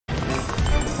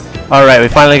Alright, we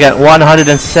finally got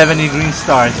 170 green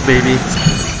stars, baby.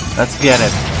 Let's get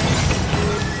it.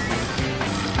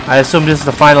 I assume this is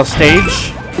the final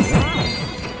stage.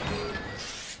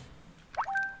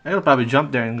 I'll probably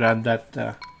jump there and grab that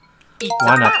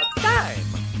one up.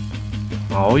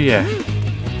 Oh yeah.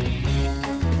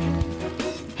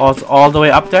 Oh, it's all the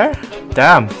way up there?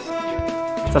 Damn.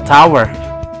 It's a tower.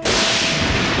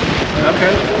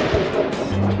 Okay.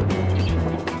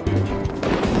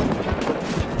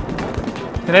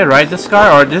 Can I ride this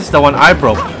car, or this is the one I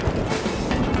broke?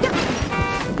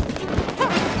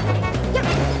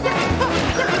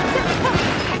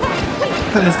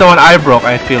 This is the one I broke,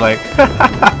 I feel like.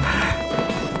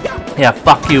 Yeah,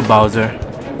 fuck you, Bowser.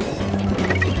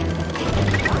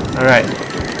 Alright.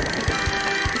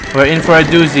 We're in for a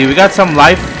doozy. We got some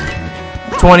life.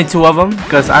 22 of them,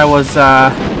 because I was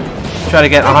trying to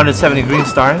get 170 green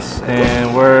stars.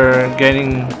 And we're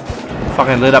getting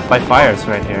fucking lit up by fires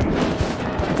right here.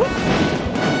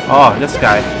 Oh, this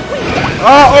guy.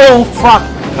 Oh, fuck!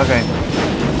 Okay.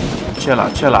 Chill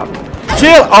out, chill out.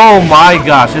 Chill! Oh my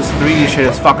gosh, this 3D shit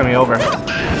is fucking me over.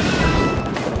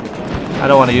 I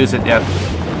don't want to use it yet.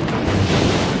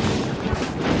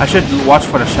 I should watch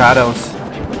for the shadows.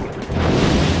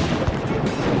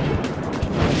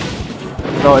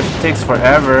 Though it takes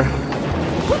forever.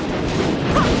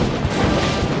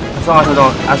 As long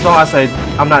as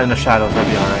I'm not in the shadows, I'll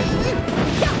be alright.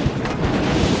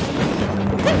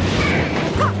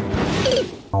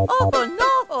 Oh no!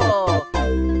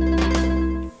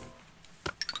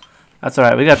 That's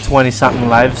alright, we got 20 something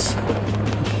lives.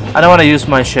 I don't want to use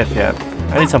my shit yet.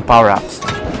 I need some power ups.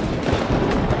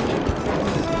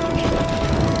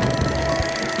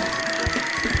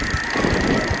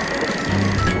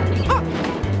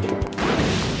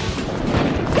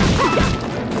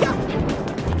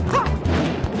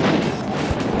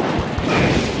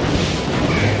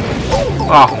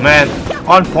 Oh man,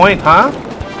 on point, huh?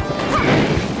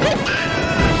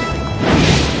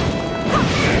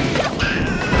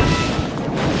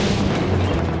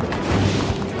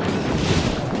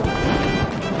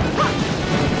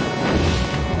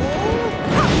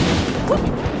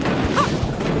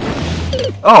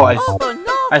 Oh,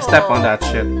 I stepped on that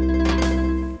shit.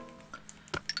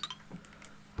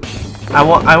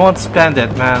 I won't spend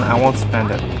it, man. I won't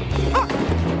spend it.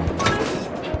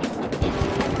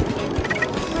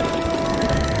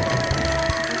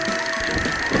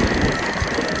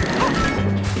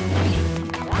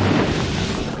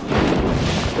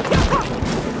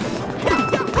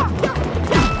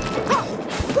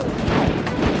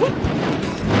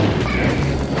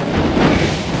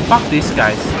 Fuck these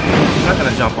guys. I'm not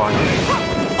gonna jump on you.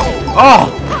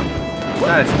 Oh!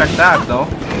 Didn't expect that though.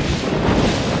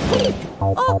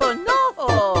 Oh no!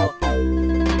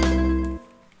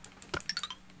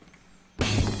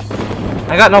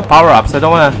 I got no power ups. I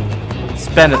don't wanna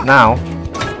spend it now.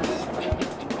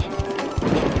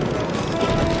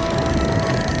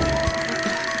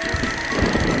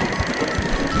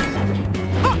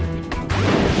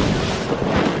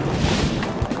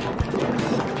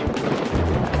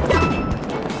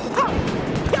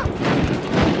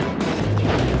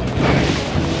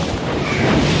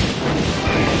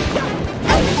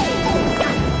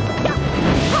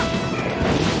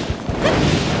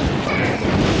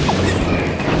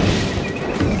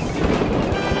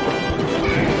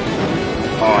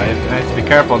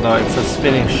 Careful though, it's a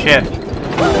spinning shit.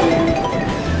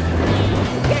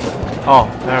 Oh,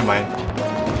 never mind.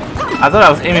 I thought I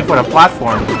was aiming for the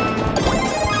platform.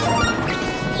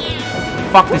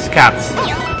 Fuck these cats.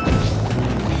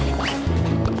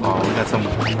 Oh, we got some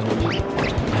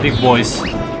big boys.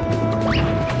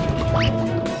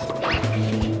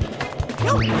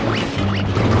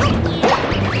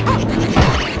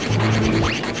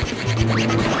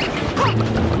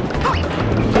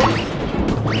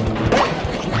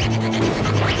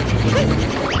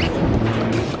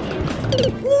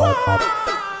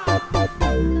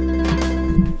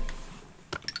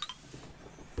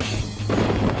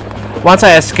 Once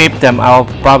I escape them, I'll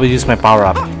probably use my power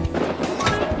up.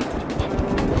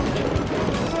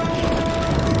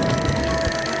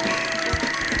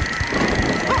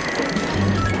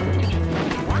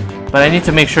 But I need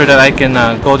to make sure that I can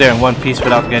go there in one piece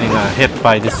without getting hit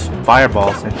by these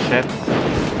fireballs and shit.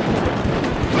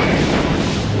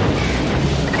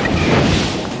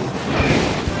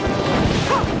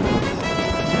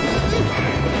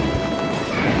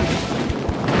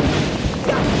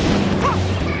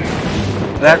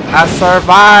 Let us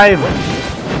survive!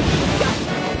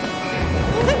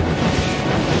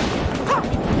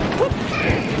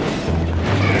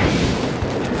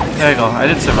 There you go, I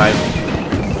did survive.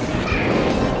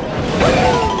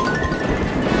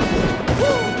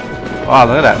 Wow,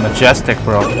 look at that. Majestic,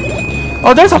 bro.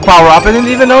 Oh, there's a power up. I didn't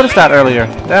even notice that earlier.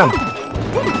 Damn.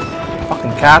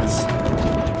 Fucking cats.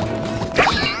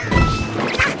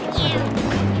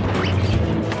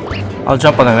 I'll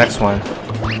jump on the next one.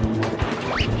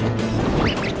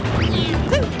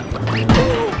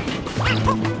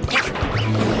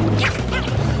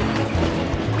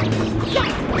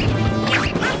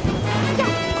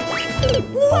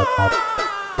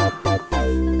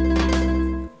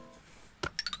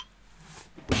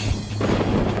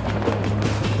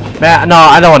 Man, no,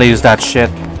 I don't want to use that shit.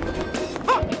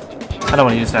 I don't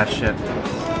want to use that shit.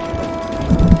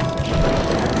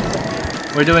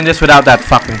 We're doing this without that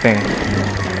fucking thing.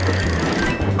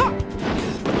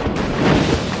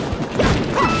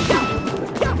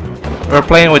 We're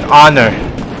playing with honor.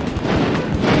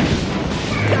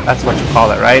 That's what you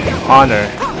call it, right? Honor.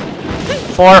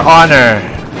 For honor.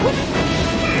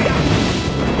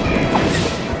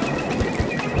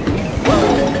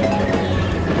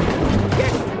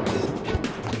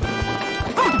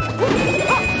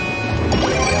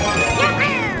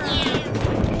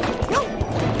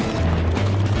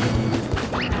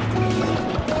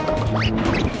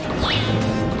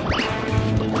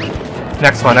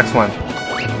 Next one, next one.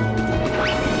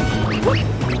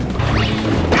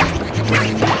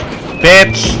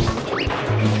 Bitch!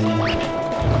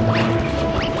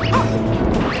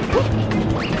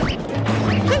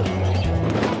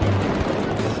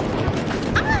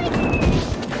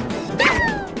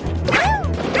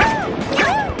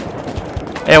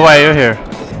 Hey, why are you here?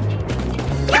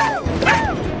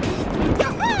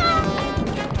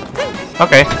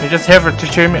 Okay, you're just here to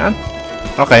cheer me on?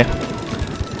 Okay.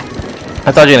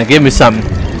 I thought you were gonna give me something.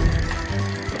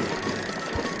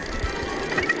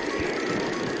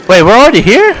 Wait, we're already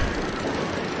here?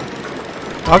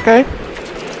 Okay.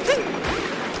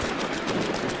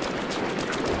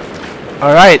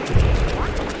 Alright.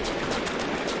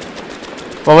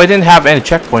 Well, we didn't have any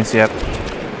checkpoints yet.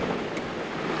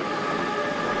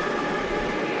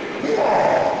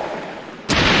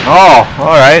 Oh,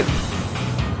 alright.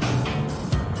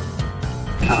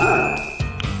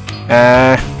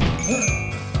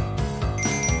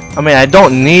 I mean, I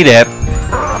don't need it.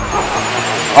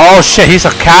 Oh shit, he's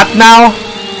a cat now?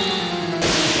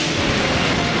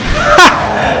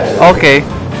 Okay.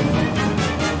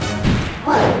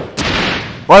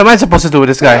 What am I supposed to do with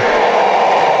this guy?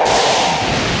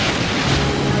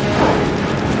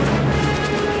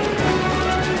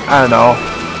 I don't know.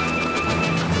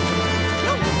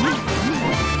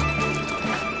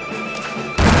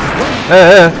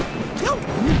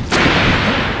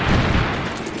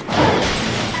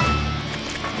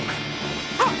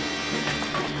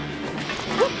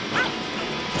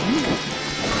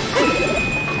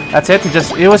 That's it. He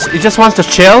just wants to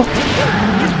chill.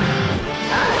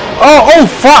 Oh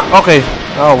fuck. Okay.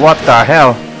 Oh, what the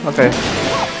hell? Okay.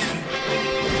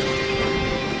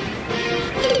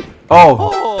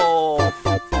 Oh.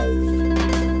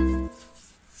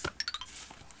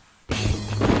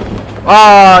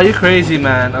 Oh, you crazy,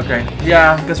 man. Okay.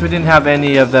 Yeah, because we didn't have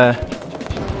any of the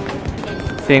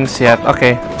things yet.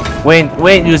 Okay. We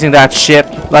ain't using that shit.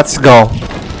 Let's go.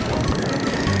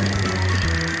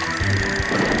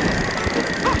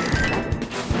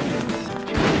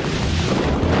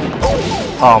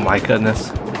 Oh my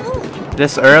goodness.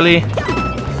 This early?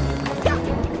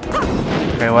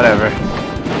 Okay, whatever.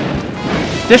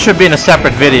 This should be in a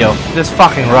separate video. This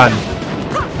fucking run.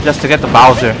 Just to get the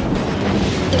Bowser.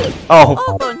 Oh.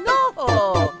 Oh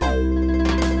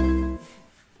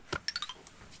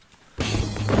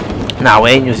no! Nah, we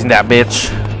ain't using that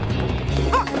bitch.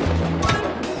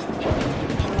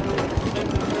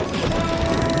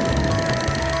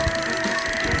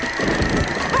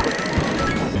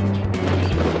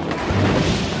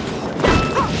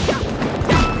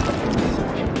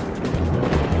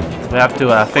 We have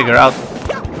to figure out.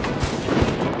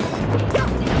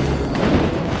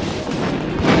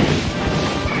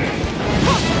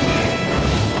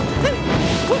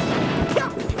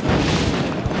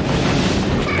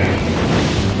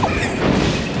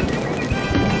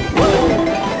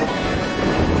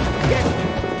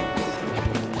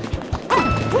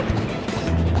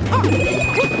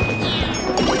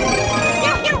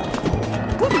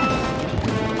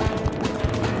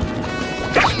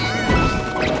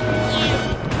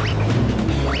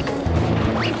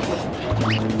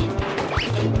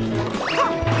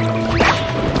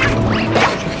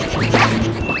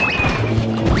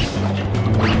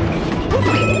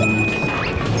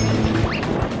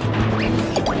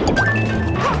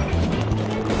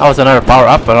 That was another power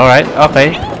up, but alright,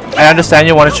 okay. I understand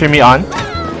you want to cheer me on.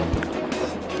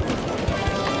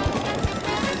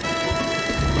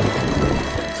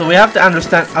 So we have to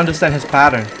understand his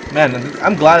pattern. Man,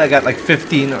 I'm glad I got like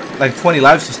 15 or like 20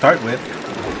 lives to start with.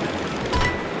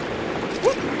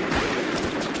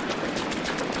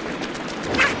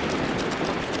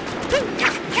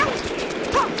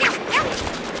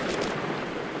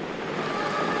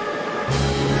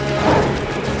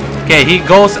 Okay, he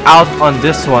goes out on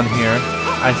this one here.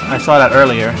 I saw that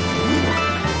earlier.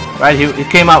 Right, he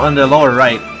came out on the lower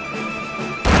right.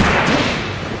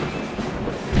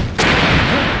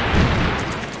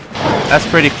 That's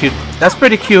pretty cute. That's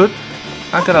pretty cute.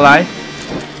 Not gonna lie.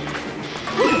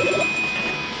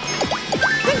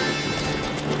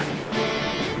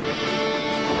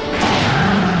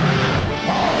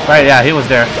 Right, yeah, he was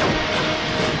there.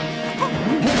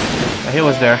 Yeah, he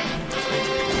was there.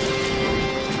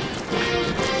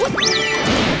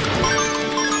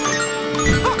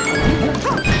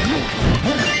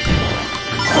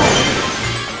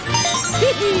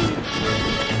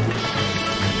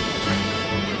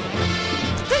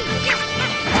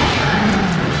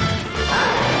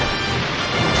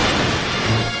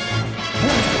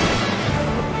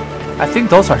 I think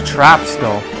those are traps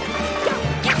though.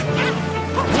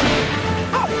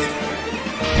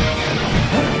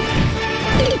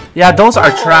 Yeah, those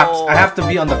are traps. I have to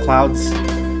be on the clouds.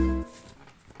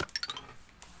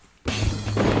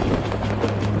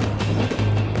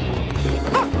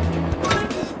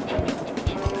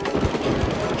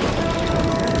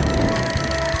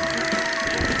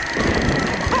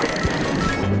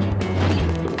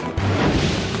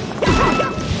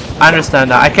 I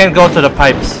understand that. I can't go to the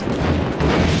pipes.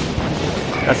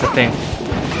 That's the thing.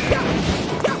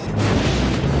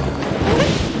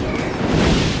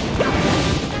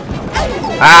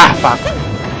 Ah, fuck.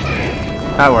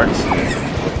 That works.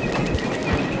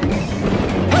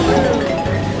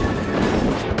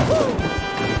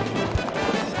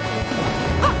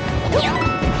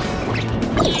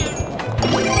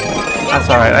 That's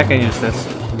alright, I can use this.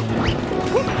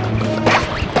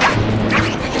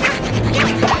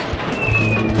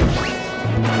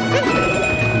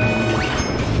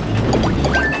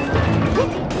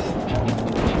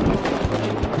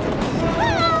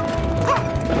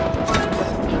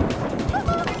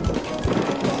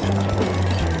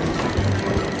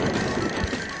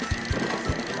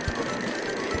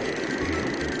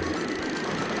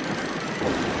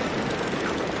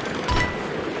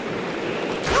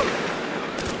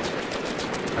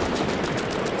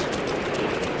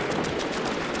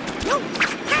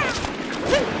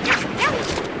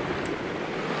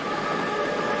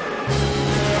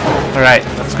 Alright,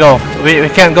 let's go. We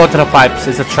can't go to the pipes,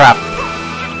 it's a trap.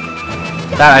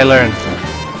 That I learned.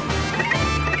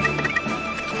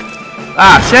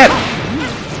 Ah, shit!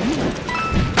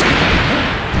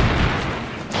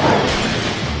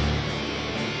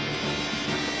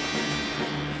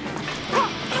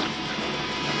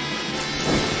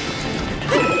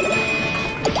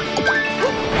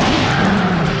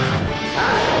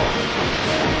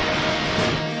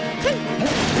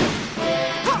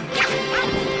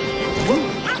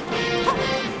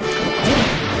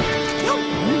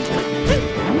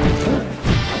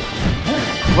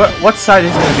 What side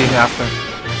is it going to be after?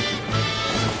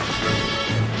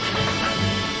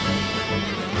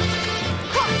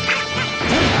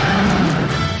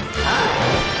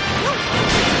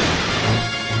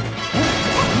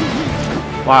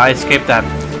 Wow, I escaped that.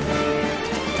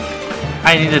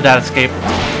 I needed that escape.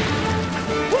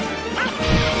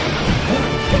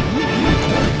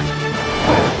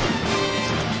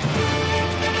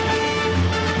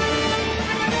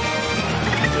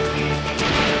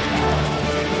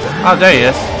 Oh, there he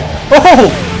is.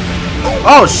 Oh!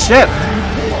 Oh, shit!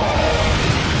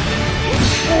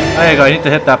 There you go, I need to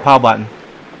hit that POW button.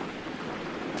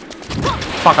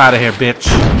 Fuck out of here, bitch.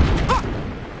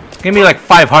 Give me like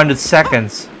 500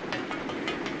 seconds.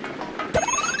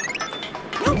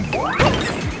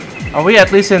 Are we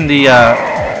at least in the,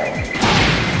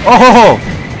 Oh!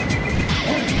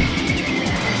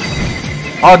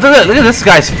 Oh, look at this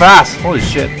guy's fast. Holy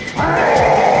shit.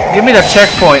 Give me the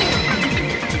checkpoint.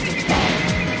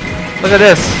 Look at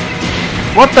this.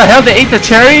 What the hell? They ate the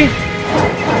cherry?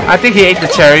 I think he ate the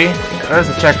cherry. There's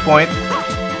a checkpoint.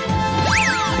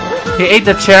 He ate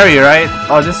the cherry, right?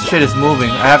 Oh, this shit is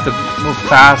moving. I have to move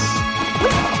fast.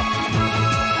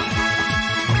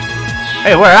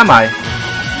 Hey, where am I?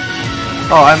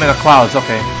 Oh, I'm in the clouds.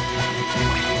 Okay.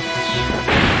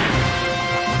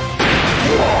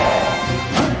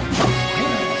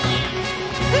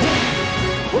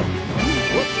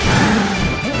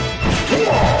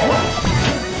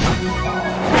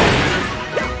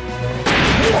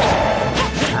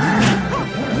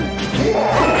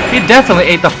 He definitely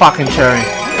ate the fucking cherry.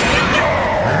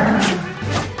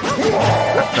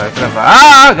 I could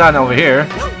have gotten over here.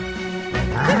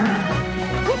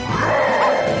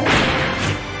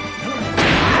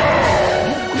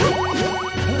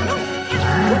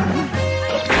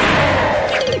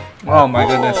 Oh my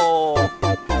goodness.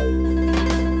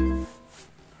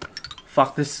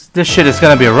 Fuck, this shit is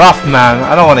gonna be rough, man.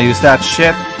 I don't wanna use that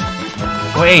shit.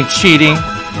 We ain't cheating.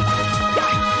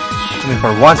 I mean,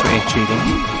 for once we ain't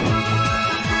cheating.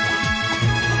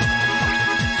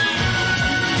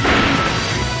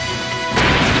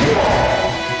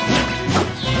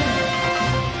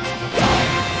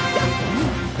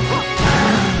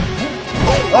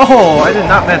 Oh, I did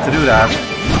not meant to do that.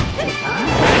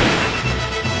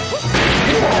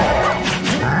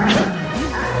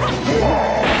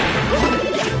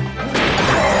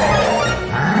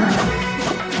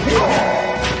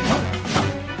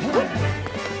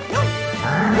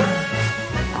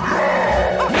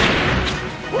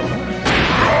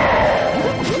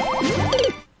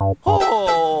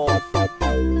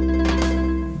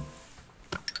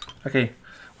 Okay,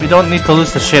 we don't need to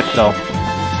lose the shit though.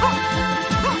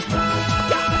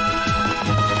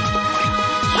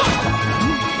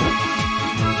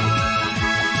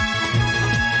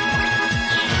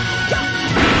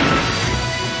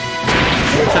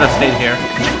 Should have stayed here.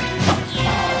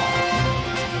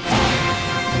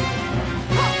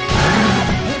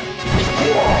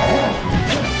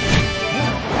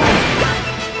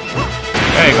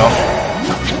 There you go.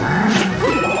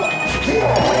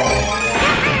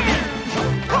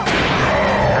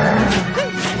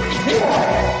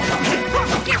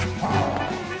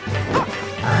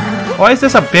 Why is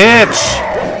this a bitch?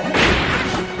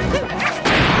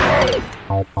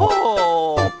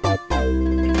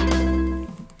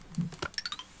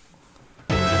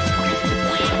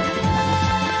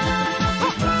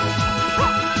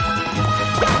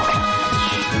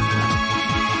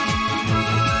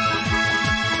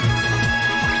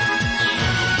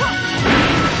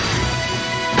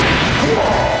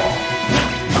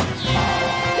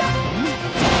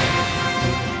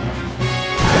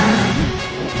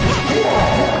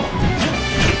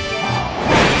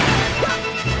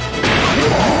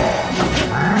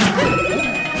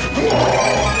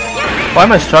 Why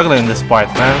am I struggling in this part,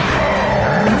 man?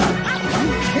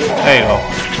 There you go.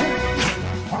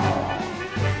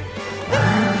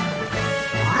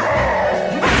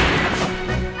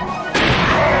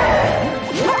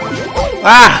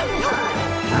 Ah!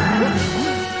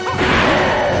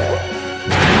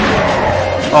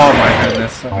 Oh my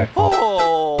goodness. Okay.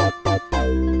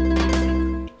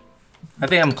 I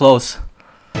think I'm close.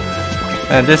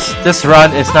 And this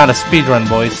run is not a speed run,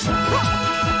 boys.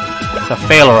 It's a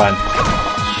fail run.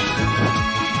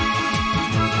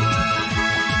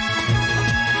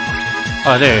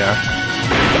 Oh, there you are.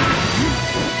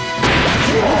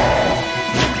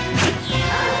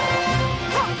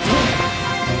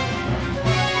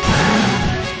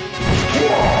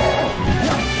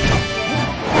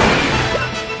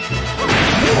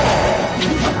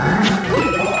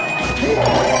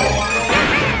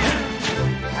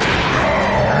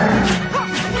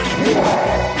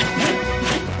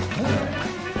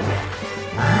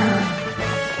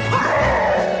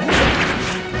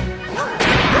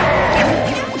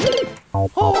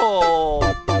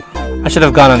 I should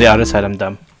have gone on the other side, I'm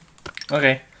dumb.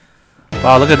 Okay.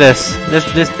 Wow, look at this.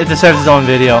 It deserves its own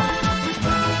video.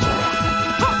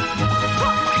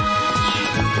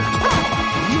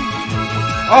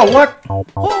 Oh, what?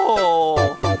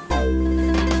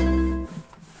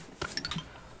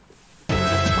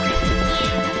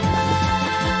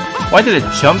 Why did it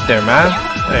jump there, man?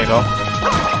 There you go.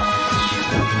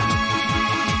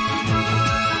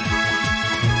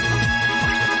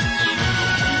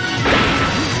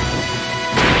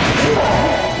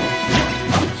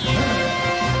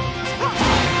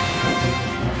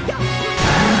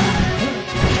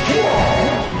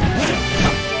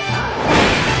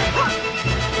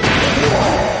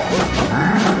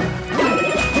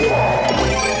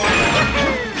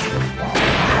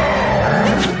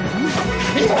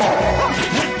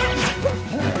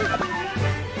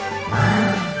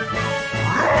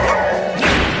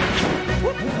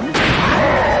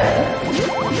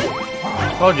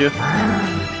 Told you.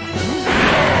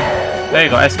 There you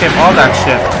go. Escape all that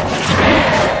shit.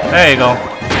 There you go.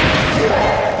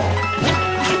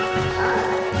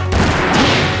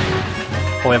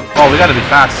 Oh, we gotta be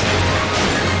fast.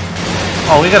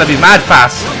 Oh, we gotta be mad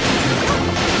fast.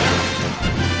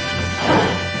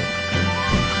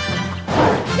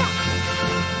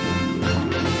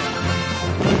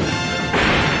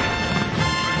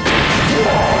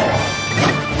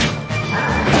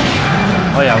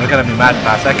 Oh yeah, we're gonna be mad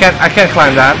fast. I can't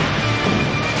climb that.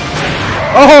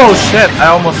 Oh shit, I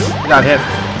almost got hit.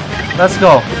 Let's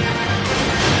go.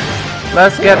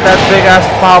 Let's get that big ass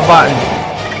power button.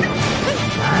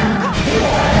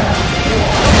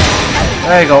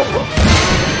 There you go.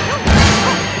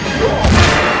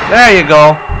 There you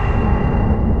go.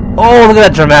 Oh, look at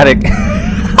that dramatic.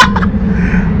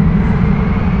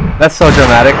 That's so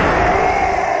dramatic.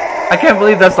 I can't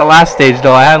believe that's the last stage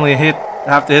though. I only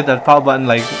have to hit that power button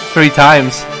like 3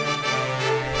 times.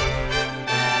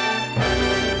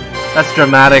 That's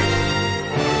dramatic.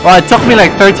 Well, it took me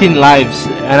like 13 lives,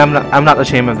 and I'm not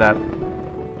ashamed of that.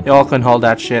 Y'all can hold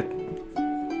that shit.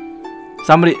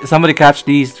 Somebody catch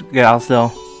these gals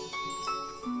though.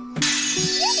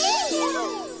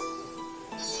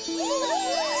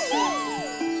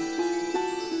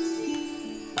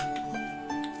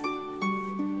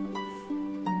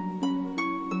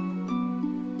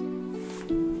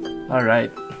 All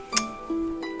right.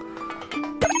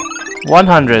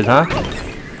 100, huh?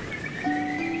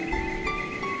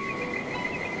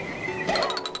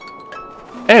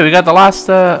 Hey, we got the last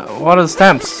one of the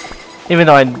stamps. Even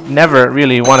though I never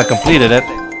really want to complete it.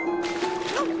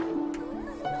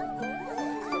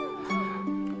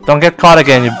 Don't get caught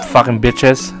again, you fucking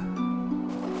bitches.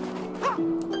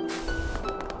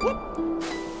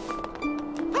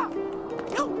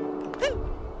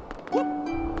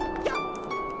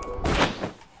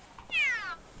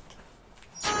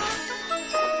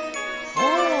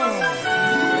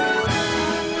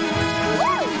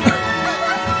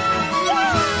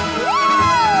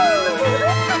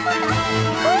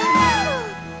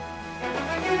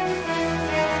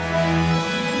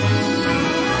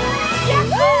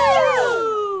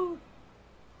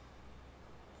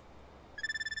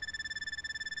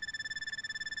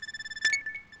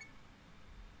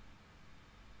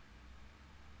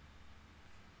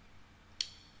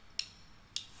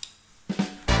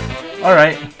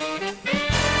 Alright.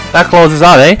 That closes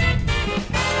out, eh?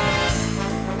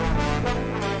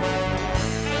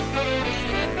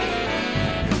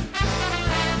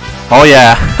 Oh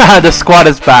yeah, the squad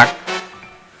is back.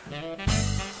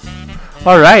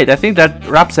 Alright, I think that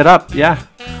wraps it up, yeah.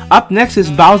 Up next is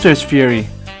Bowser's Fury.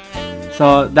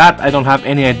 So that I don't have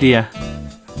any idea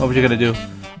what we're gonna do.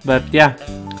 But yeah.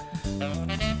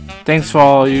 Thanks for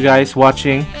all you guys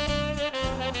watching.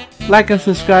 Like and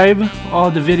subscribe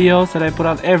all the videos that I put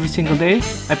out every single day.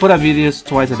 I put out videos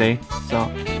twice a day, so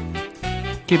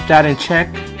keep that in check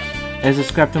and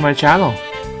subscribe to my channel.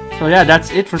 So yeah,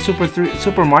 that's it for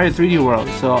Super Mario 3D World.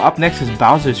 So up next is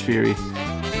Bowser's Fury.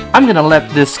 I'm gonna let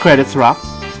this credits rock.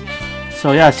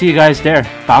 So yeah, see you guys there.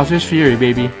 Bowser's Fury,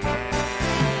 baby.